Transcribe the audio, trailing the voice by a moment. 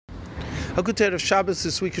A good day of Shabbos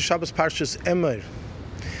this week is Shabbos Parshas Emor.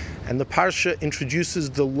 And the Parsha introduces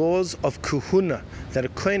the laws of Kahuna, that a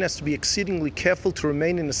Kohen has to be exceedingly careful to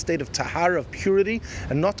remain in a state of Tahara, of purity,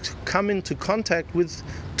 and not come into contact with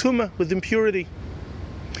Tumah, with impurity.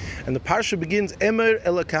 And the Parsha begins, Emor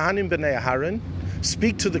el Kahanim b'nei Aharon,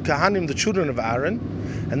 speak to the Kahanim, the children of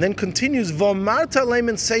Aaron, and then continues, V'omarta leim,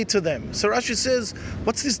 and say to them. So Rashi says,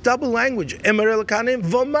 what's this double language? Emor el Kahanim,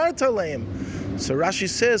 V'omarta leim. So Rashi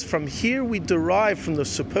says, from here we derive from the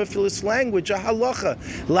superfluous language a halacha,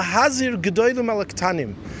 lahazir gedolim al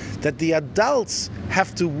ktanim, that the adults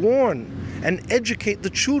have to warn and educate the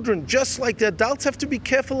children, just like the adults have to be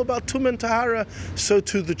careful about tumah and tahara, so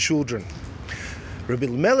too the children. Rabbi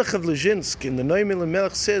Melech of Lezhinsk in the Noam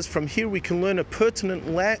Melech says, from here we can learn a pertinent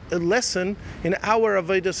lesson in our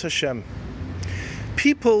avodas Hashem.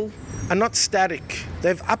 People are not static; they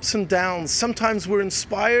have ups and downs. Sometimes we're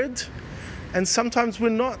inspired, and sometimes we're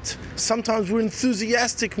not. Sometimes we're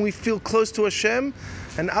enthusiastic and we feel close to Hashem,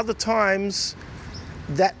 and other times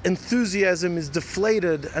that enthusiasm is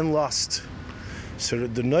deflated and lost. So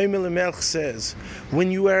the Noam Melech says,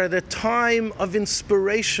 when you are at a time of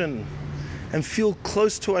inspiration and feel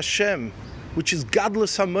close to Hashem, which is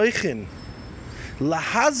Gadlus HaMoichin,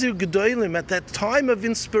 Lahazir Gedolim, at that time of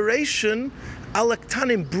inspiration,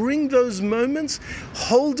 Alaktanim, bring those moments,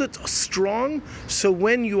 hold it strong, so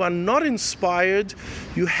when you are not inspired,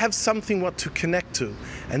 you have something what to connect to.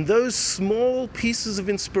 And those small pieces of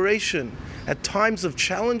inspiration at times of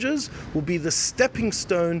challenges will be the stepping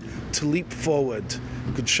stone to leap forward.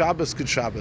 Good Shabbos, good Shabbos.